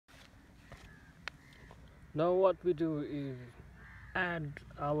Now what we do is add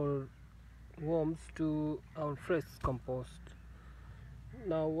our worms to our fresh compost.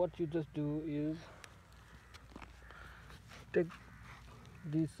 Now what you just do is take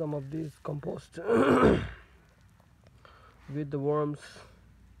some of these compost with the worms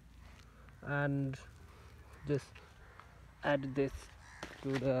and just add this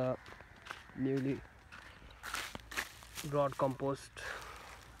to the newly brought compost.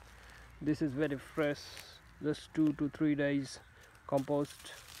 This is very fresh, just 2 to 3 days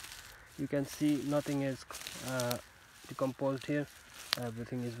compost. You can see nothing is decomposed here.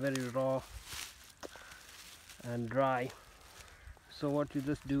 Everything is very raw and dry. So what you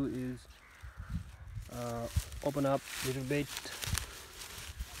just do is open up a little bit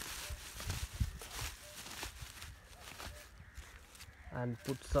and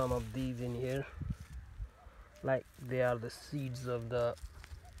put some of these in here, like they are the seeds of the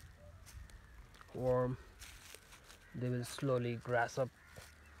worm. They will slowly grass up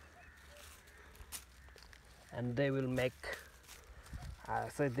and they will make, I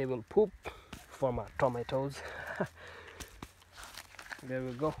said, they will poop for my tomatoes. There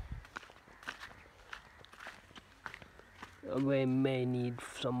we go. We may need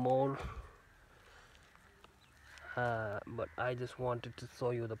some more, but I just wanted to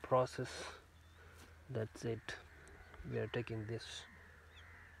show you the process. That's it. We are taking this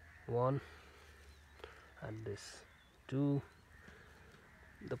one and this two.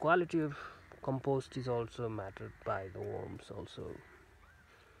 The quality of compost is also mattered by the worms also.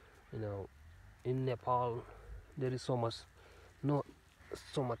 In Nepal there is so much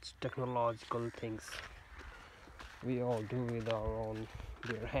technological things we all do with our own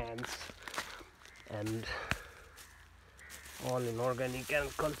bare hands, and all in organic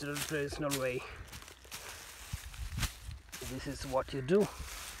and cultural traditional way. This is what you do,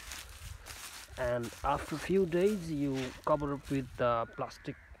 and after a few days you cover up with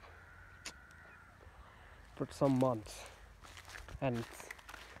plastic for some months and it's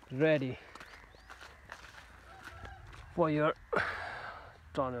ready for your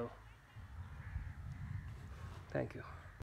tunnel. Thank you.